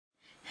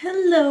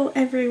Hello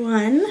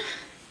everyone.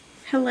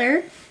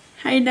 Hello.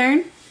 Hi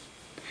darn.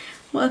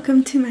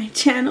 Welcome to my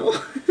channel.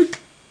 I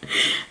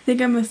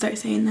think I'm gonna start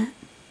saying that.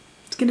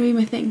 It's gonna be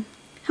my thing.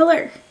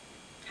 Hello.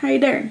 Hi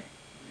darn.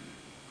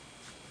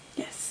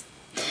 Yes.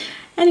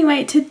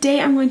 Anyway, today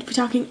I'm going to be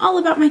talking all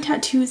about my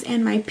tattoos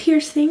and my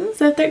piercings.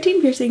 So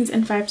 13 piercings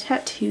and 5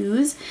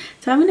 tattoos.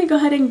 So I'm gonna go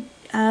ahead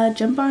and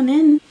jump on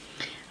in.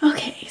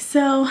 Okay,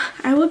 so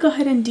I will go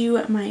ahead and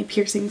do my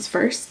piercings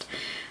first.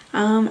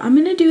 I'm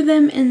going to do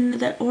them in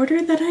the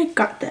order that I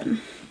got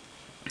them.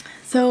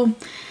 So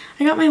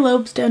I got my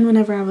lobes done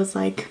whenever I was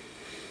like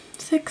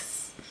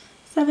 6,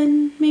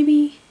 7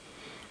 maybe.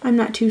 I'm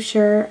not too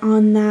sure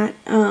on that.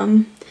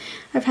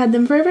 I've had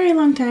them for a very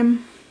long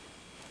time.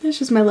 It's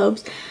just my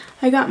lobes.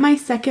 I got my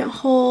second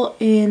hole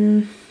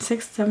in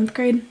 6th, 7th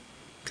grade,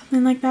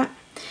 something like that.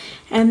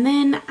 And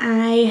then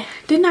I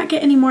did not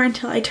get any more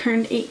until I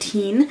turned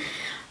 18.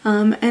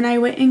 And I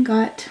went and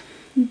got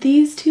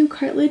these 2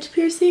 cartilage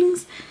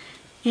piercings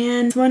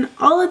and one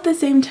all at the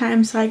same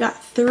time, so I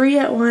got 3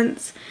 at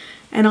once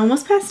and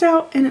almost passed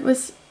out, and it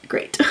was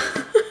great.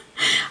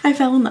 I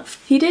fell in love.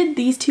 He did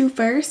these 2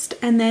 first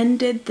and then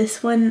did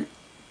this one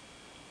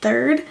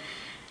third,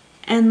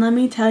 and let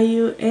me tell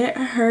you, it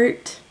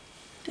hurt.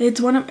 It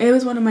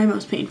was one of my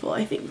most painful,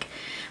 I think,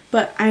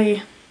 but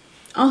I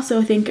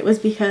also think it was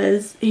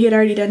because he had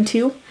already done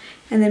 2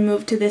 and then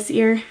moved to this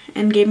ear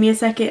and gave me a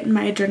second, and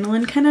my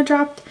adrenaline kind of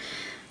dropped.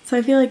 So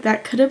I feel like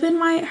that could have been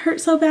why it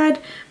hurt so bad,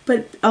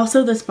 but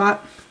also the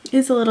spot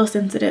is a little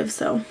sensitive,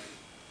 so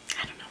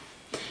I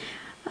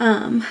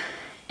don't know.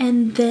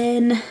 And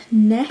then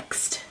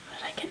next, what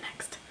did I get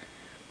next?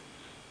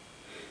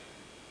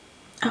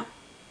 Oh,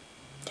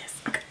 yes,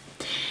 okay.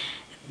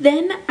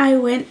 Then I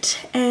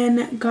went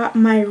and got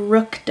my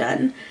rook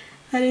done.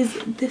 That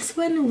is this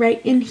one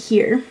right in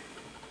here.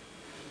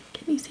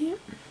 Can you see it?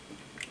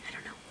 I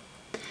don't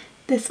know.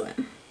 This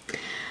one.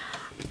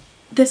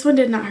 This one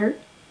did not hurt.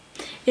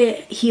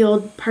 It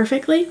healed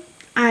perfectly.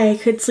 I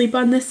could sleep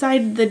on this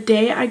side the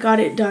day I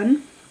got it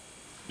done.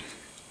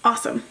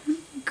 Awesome.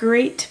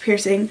 Great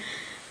piercing.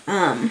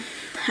 I'm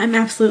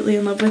absolutely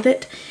in love with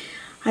it.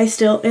 I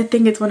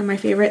think it's one of my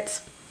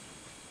favorites.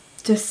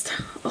 Just,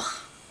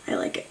 I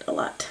like it a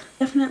lot.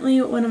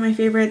 Definitely one of my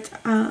favorites.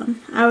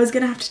 I was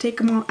gonna have to take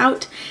them all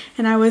out,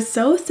 and I was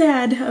so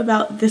sad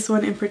about this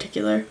one in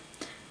particular.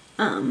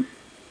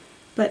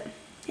 But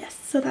yes,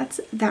 so that's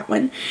that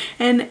one.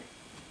 And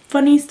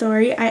funny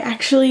story, I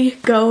actually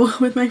go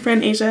with my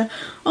friend Asia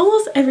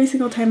almost every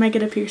single time I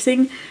get a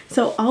piercing.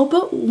 So all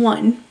but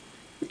one,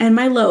 and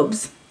my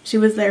lobes, she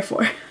was there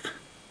for.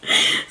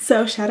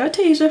 So shout out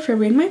to Asia for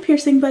being my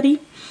piercing buddy.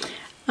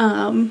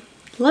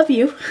 Love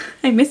you.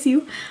 I miss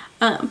you.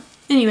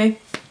 Anyway,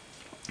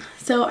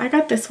 so I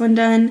got this one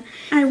done.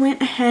 I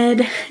went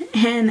ahead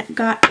and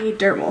got a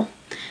dermal.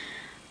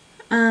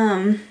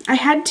 I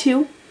had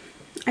 2.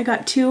 I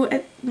got 2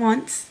 at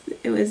once.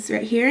 It was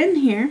right here and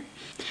here.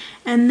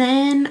 And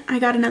then I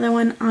got another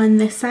one on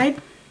this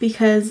side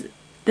because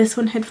this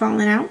one had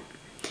fallen out.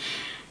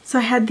 So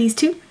I had these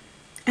 2,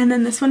 and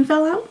then this one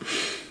fell out.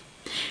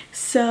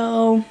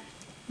 So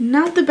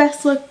not the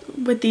best look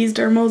with these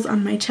dermals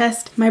on my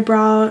chest. My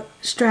bra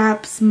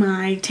straps,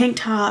 my tank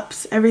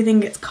tops, everything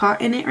gets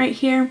caught in it right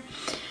here.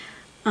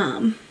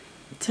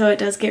 So it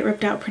does get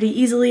ripped out pretty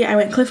easily. I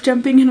went cliff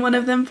jumping and one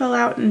of them fell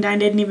out and I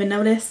didn't even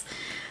notice.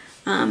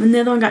 And the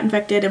other one got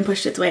infected and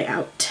pushed its way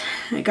out.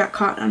 It got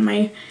caught on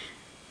my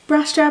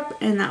bra strap,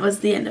 and that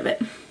was the end of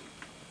it.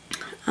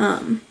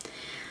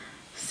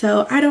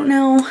 So I don't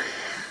know,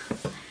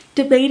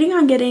 debating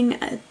on getting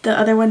the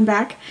other one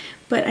back,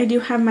 but I do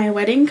have my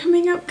wedding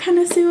coming up kind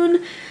of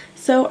soon,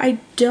 so I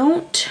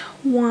don't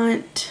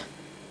want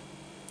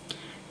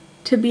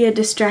to be a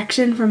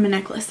distraction from a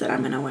necklace that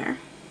I'm gonna wear.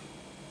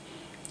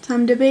 So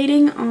I'm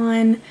debating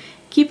on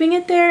keeping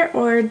it there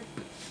or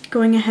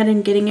going ahead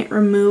and getting it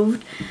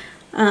removed.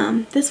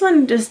 This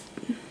one just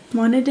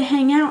wanted to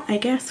hang out, I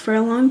guess, for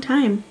a long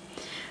time.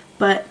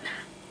 But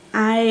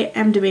I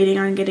am debating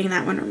on getting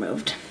that one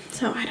removed.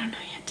 So I don't know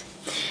yet.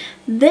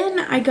 Then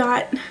I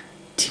got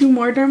 2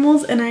 more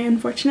dermals, and I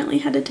unfortunately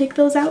had to take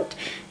those out.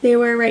 They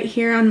were right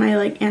here on my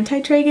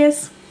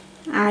anti-tragus.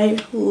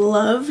 I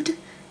loved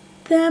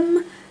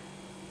them.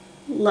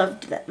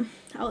 Loved them.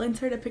 I'll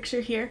insert a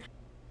picture here.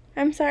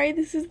 I'm sorry,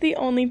 this is the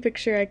only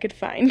picture I could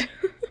find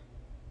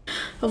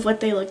of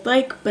what they looked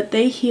like, but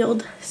they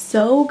healed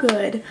so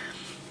good.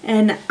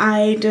 And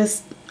I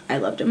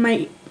loved them.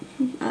 My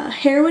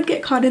hair would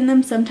get caught in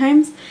them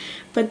sometimes,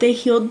 but they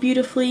healed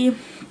beautifully.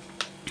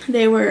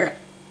 They were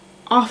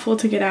awful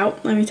to get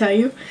out, let me tell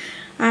you.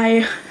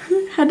 I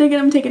had to get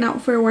them taken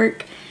out for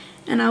work,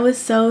 and I was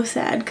so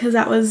sad because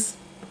that was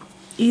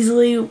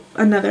easily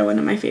another one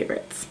of my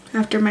favorites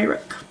after my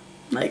rook.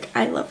 Like,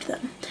 I loved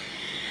them.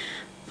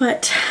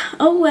 But,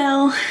 oh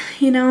well,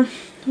 you know,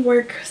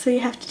 work, so you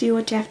have to do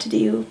what you have to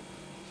do.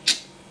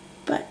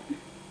 But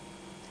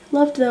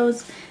loved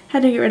those.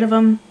 Had to get rid of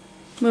them.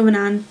 Moving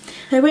on.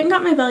 I went and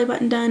got my belly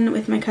button done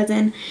with my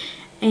cousin,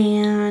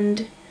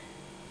 and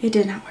it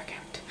did not work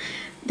out.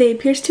 they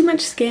pierced too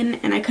much skin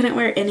and I couldn't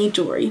wear any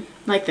jewelry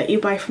like that you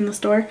buy from the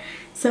store.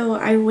 So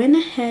I went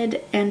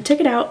ahead and took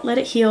it out, let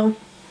it heal,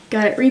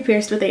 got it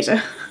re-pierced with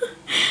Asia.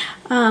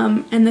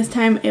 And this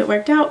time it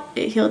worked out.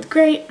 It healed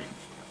great,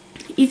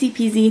 easy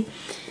peasy,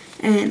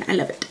 and I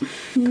love it.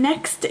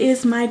 Next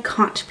is my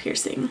conch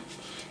piercing.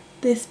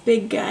 This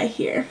big guy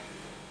here.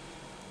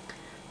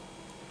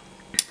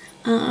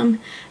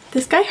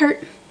 This guy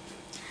hurt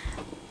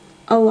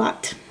a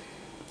lot.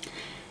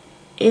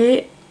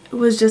 It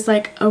was just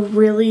like a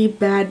really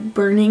bad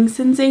burning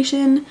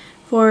sensation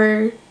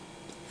for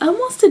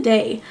almost a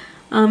day.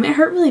 It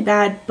hurt really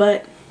bad,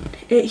 but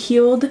it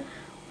healed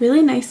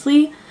really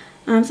nicely.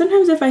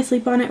 Sometimes if I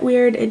sleep on it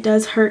weird, it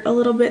does hurt a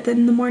little bit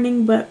in the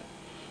morning, but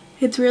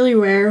it's really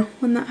rare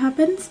when that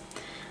happens.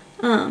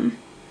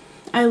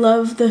 I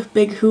love the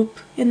big hoop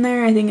in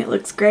there. I think it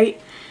looks great.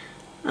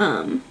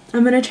 I'm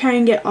gonna try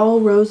and get all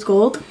rose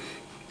gold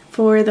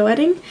for the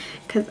wedding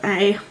because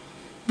I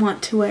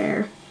want to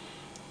wear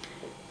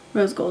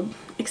rose gold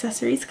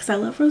accessories because I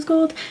love rose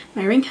gold.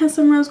 My ring has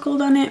some rose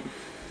gold on it,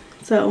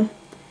 so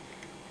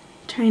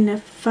trying to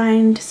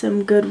find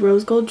some good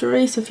rose gold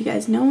jewelry. So if you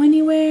guys know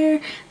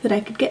anywhere that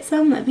I could get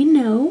some, let me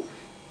know.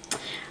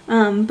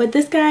 But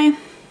this guy,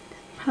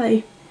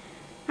 probably,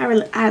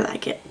 I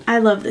like it. I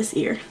love this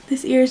ear.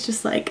 This ear is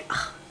just like,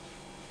 ugh,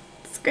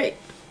 it's great.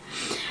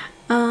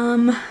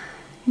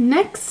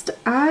 Next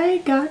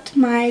I got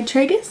my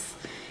tragus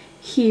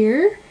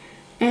here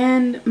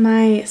and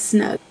my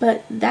snug,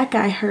 but that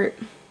guy hurt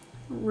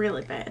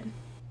really bad.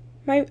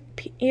 My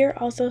ear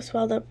also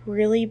swelled up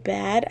really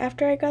bad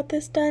after I got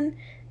this done.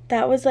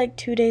 That was like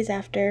 2 days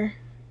after.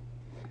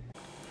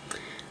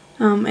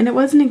 And it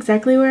wasn't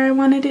exactly where I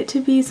wanted it to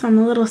be, so I'm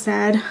a little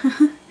sad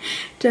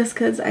just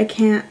because I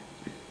can't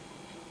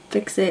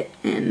fix it.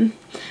 And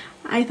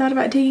I thought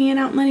about taking it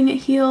out and letting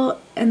it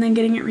heal and then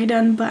getting it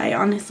redone, but I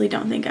honestly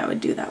don't think I would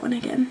do that one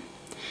again.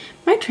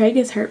 My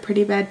tragus hurt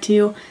pretty bad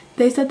too.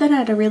 They said that I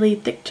had a really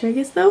thick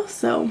tragus though,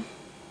 so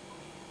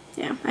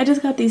yeah. I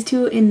just got these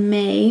two in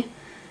May.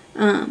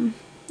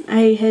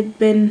 I had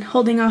been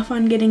holding off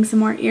on getting some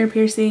more ear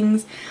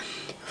piercings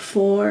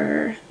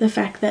for the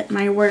fact that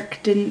my work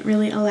didn't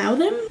really allow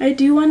them. I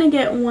do want to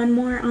get one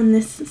more on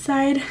this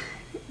side,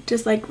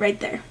 just like right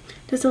there.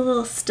 Just a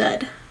little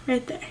stud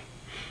right there.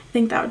 I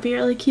think that would be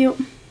really cute.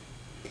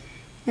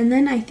 And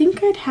then I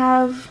think I'd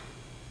have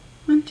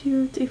 1,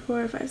 2, 3,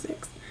 4, 5, 6.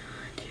 1,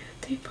 2,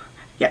 3, 4, 5.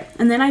 Yeah,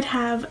 and then I'd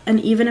have an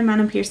even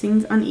amount of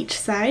piercings on each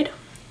side,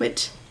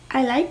 which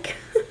I like.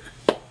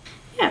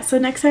 Yeah, so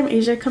next time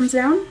Asia comes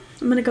down,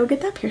 I'm gonna go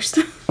get that pierced.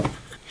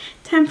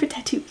 Time for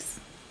tattoos.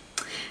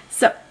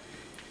 So,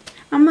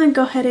 I'm gonna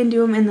go ahead and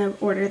do them in the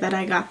order that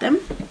I got them.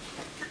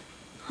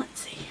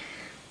 Let's see.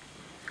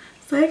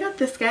 So I got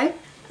this guy.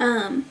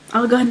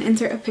 I'll go ahead and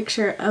insert a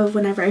picture of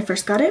whenever I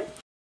first got it.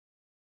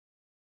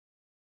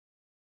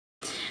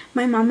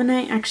 My mom and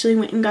I actually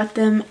went and got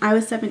them. I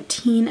was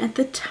 17 at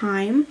the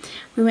time.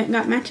 We went and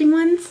got matching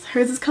ones.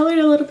 Hers is colored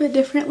a little bit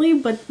differently,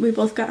 but we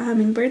both got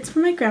hummingbirds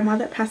from my grandma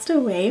that passed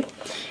away.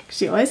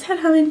 She always had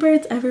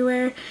hummingbirds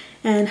everywhere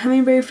and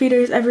hummingbird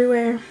feeders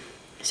everywhere.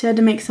 She had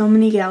to make so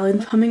many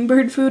gallons of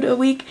hummingbird food a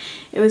week.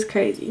 It was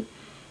crazy.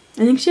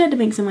 I think she had to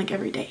make some like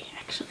every day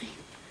actually.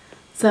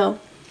 So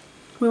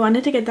we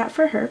wanted to get that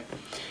for her.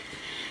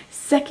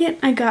 Second,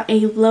 I got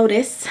a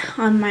lotus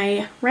on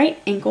my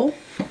right ankle.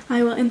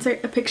 I will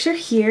insert a picture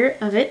here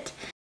of it.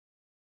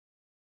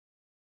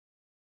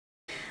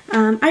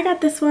 I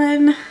got this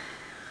one.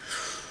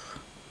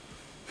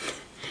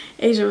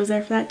 Asia was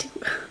there for that too.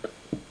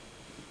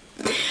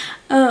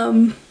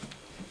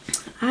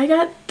 I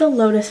got the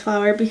lotus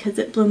flower because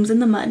it blooms in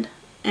the mud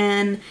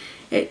and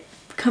it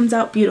comes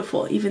out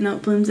beautiful even though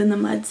it blooms in the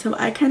mud. So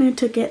I kind of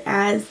took it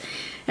as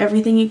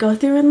everything you go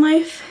through in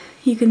life,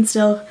 you can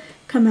still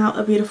come out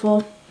a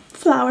beautiful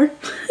flower.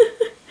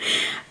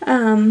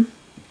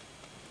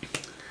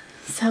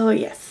 So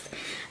yes,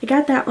 I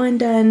got that one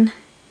done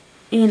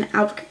in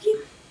Albuquerque.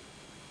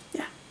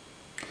 Yeah.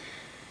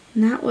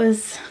 And that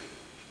was,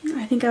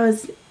 I think I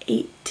was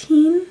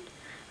 18.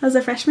 I was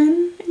a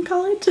freshman in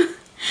college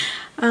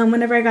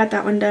whenever I got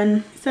that one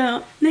done.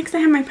 So next I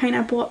have my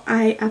pineapple.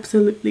 I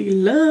absolutely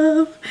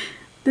love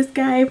this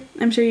guy.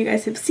 I'm sure you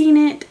guys have seen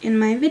it in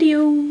my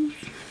videos.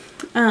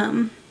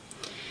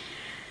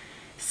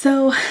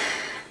 So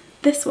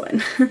this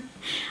one,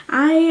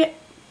 I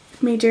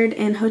majored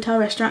in hotel,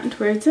 restaurant, and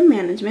tourism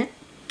management.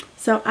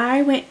 So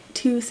I went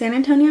to San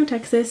Antonio,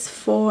 Texas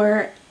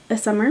for a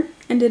summer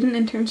and did an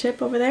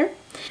internship over there.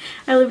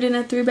 I lived in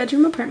a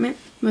 3-bedroom apartment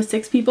with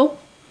 6 people.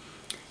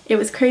 It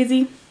was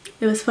crazy.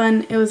 It was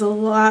fun. It was a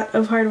lot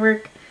of hard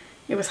work.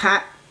 It was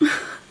hot.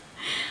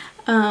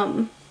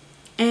 And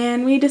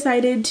we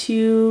decided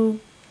to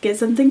get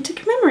something to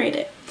commemorate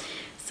it.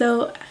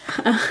 So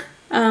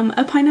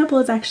a pineapple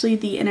is actually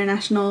the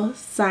international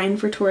sign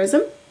for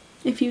tourism,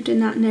 if you did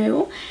not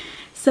know.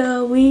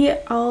 So we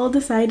all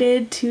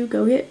decided to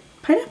go get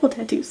pineapple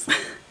tattoos.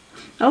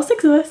 All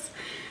 6 of us.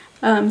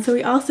 So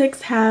we all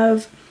 6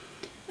 have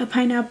a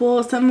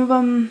pineapple. Some of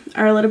them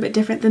are a little bit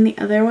different than the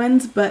other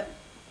ones, but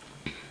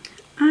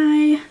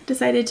I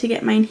decided to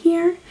get mine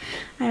here.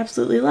 I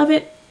absolutely love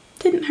it.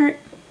 Didn't hurt,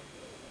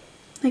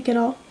 like at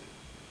all.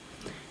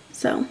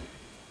 So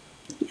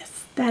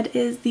yes, that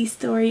is the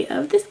story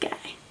of this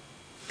guy.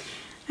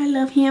 I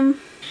love him.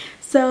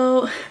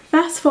 So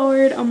fast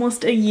forward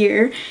almost a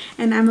year,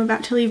 and I'm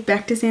about to leave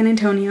back to San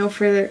Antonio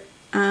for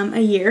a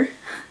year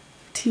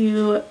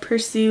to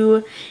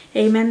pursue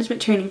a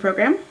management training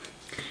program.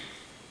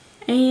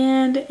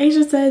 And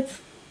Asia says,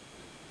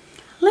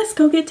 let's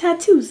go get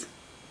tattoos.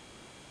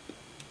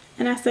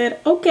 And I said,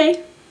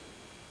 okay.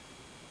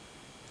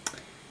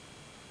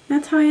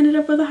 That's how I ended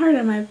up with a heart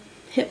on my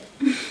hip.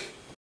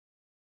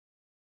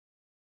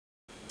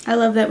 I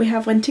love that we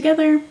have one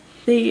together.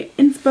 The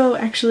inspo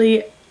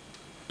actually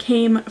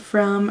came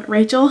from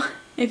Rachel.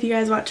 If you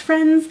guys watch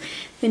Friends,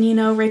 then you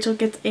know Rachel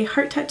gets a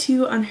heart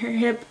tattoo on her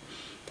hip.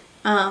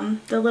 The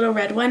little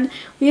red one.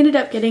 We ended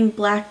up getting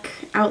black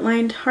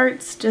outlined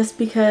hearts just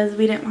because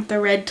we didn't want the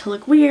red to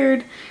look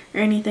weird or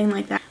anything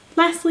like that.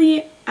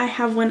 Lastly, I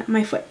have one on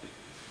my foot.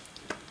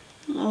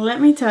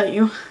 Let me tell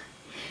you,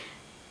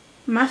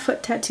 my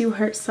foot tattoo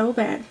hurts so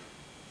bad.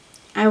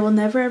 I will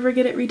never ever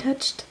get it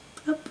retouched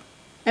up.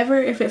 Ever.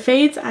 If it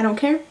fades, I don't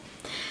care.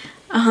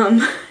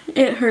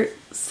 It hurt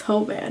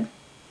so bad.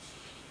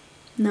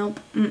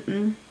 Nope.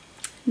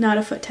 Not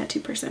a foot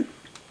tattoo person.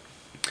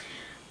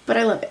 But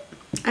I love it.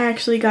 I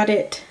actually got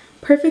it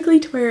perfectly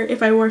to where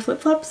if I wore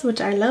flip-flops,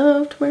 which I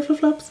love to wear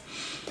flip-flops,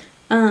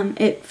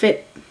 it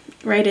fit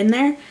right in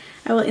there.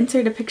 I will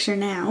insert a picture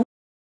now.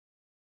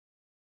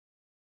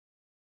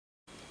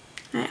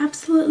 I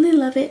absolutely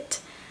love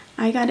it.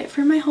 I got it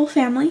for my whole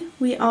family.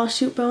 We all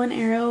shoot bow and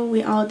arrow.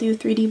 We all do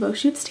 3D bow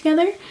shoots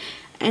together.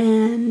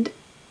 And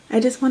I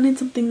just wanted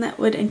something that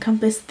would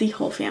encompass the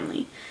whole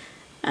family.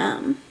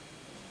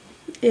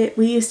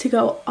 We used to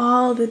go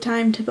all the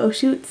time to bow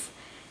shoots,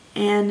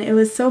 and it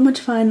was so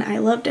much fun. I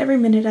loved every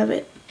minute of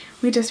it.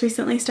 We just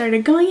recently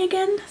started going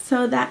again,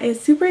 so that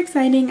is super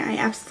exciting. I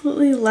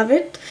absolutely love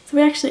it. So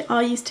we actually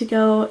all used to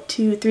go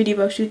to 3D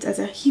bow shoots as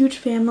a huge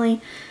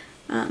family.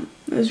 It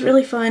was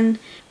really fun.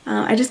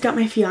 I just got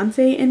my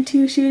fiance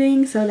into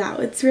shooting, so that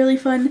was really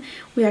fun.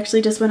 We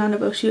actually just went on a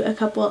bow shoot a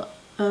couple,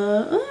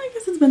 I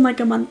guess it's been like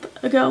a month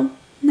ago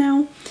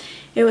now.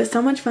 It was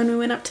so much fun. We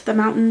went up to the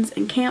mountains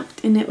and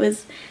camped, and it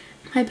was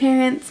my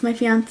parents, my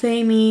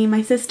fiance, me,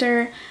 my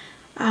sister,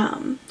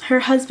 her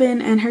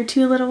husband, and her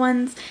 2 little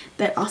ones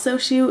that also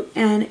shoot,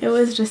 and it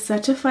was just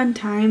such a fun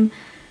time.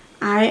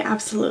 I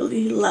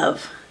absolutely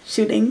love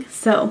shooting,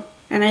 so,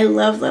 and I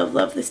love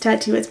this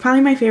tattoo. It's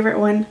probably my favorite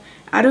one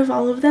out of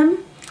all of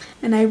them,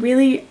 and I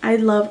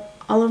love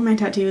all of my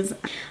tattoos.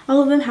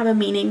 All of them have a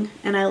meaning,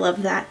 and I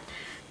love that.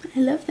 I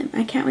love them.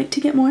 I can't wait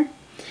to get more.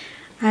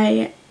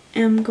 I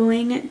am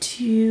going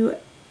to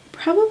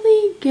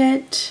probably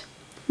get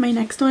my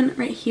next one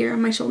right here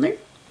on my shoulder,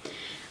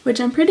 which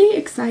I'm pretty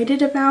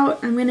excited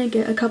about. I'm going to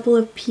get a couple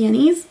of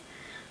peonies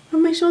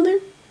on my shoulder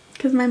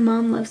because my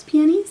mom loves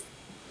peonies,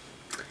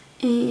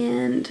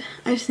 and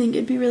I just think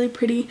it'd be really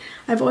pretty.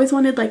 I've always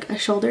wanted like a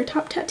shoulder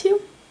top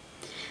tattoo,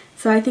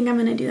 so I think I'm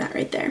going to do that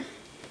right there.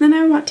 Then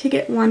I want to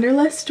get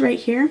Wanderlust right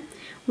here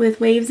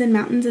with waves and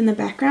mountains in the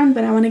background,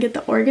 but I want to get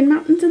the Oregon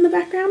mountains in the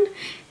background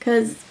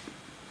because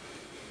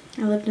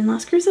I lived in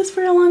Las Cruces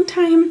for a long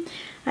time.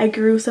 I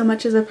grew so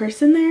much as a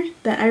person there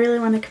that I really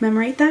want to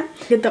commemorate that.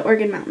 Get the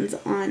Oregon mountains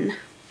on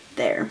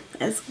there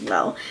as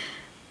well.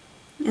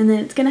 And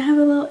then it's going to have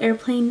a little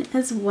airplane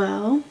as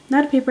well.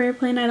 Not a paper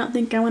airplane. I don't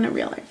think I want a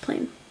real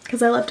airplane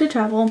because I love to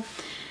travel.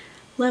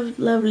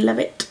 Love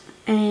it.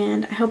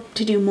 And I hope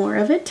to do more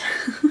of it.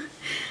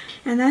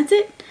 And that's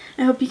it.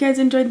 I hope you guys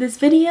enjoyed this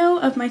video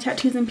of my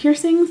tattoos and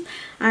piercings.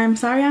 I'm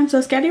sorry I'm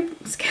so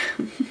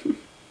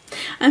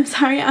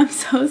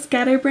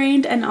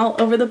scatterbrained and all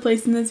over the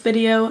place in this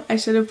video. I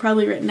should have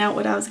probably written out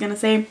what I was gonna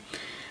say.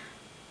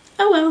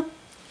 Oh well.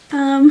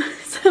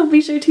 So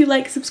be sure to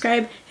like,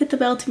 subscribe, hit the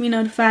bell to be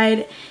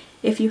notified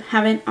if you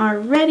haven't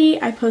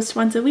already. I post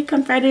once a week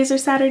on Fridays or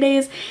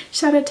Saturdays.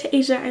 Shout out to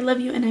Asia. I love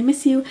you and I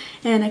miss you,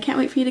 and I can't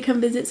wait for you to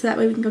come visit so that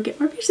way we can go get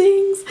more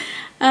piercings.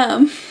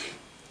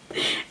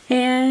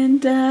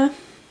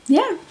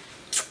 Yeah,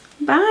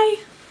 bye.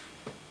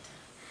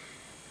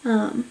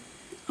 Oh.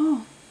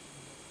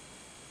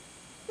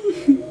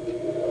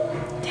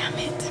 Damn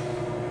it.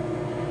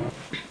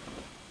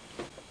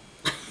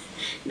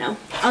 No,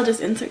 I'll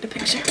just insert a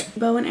picture.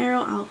 Bow and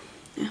arrow,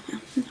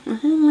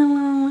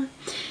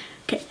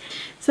 okay,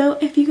 so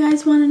if you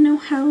guys want to know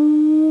how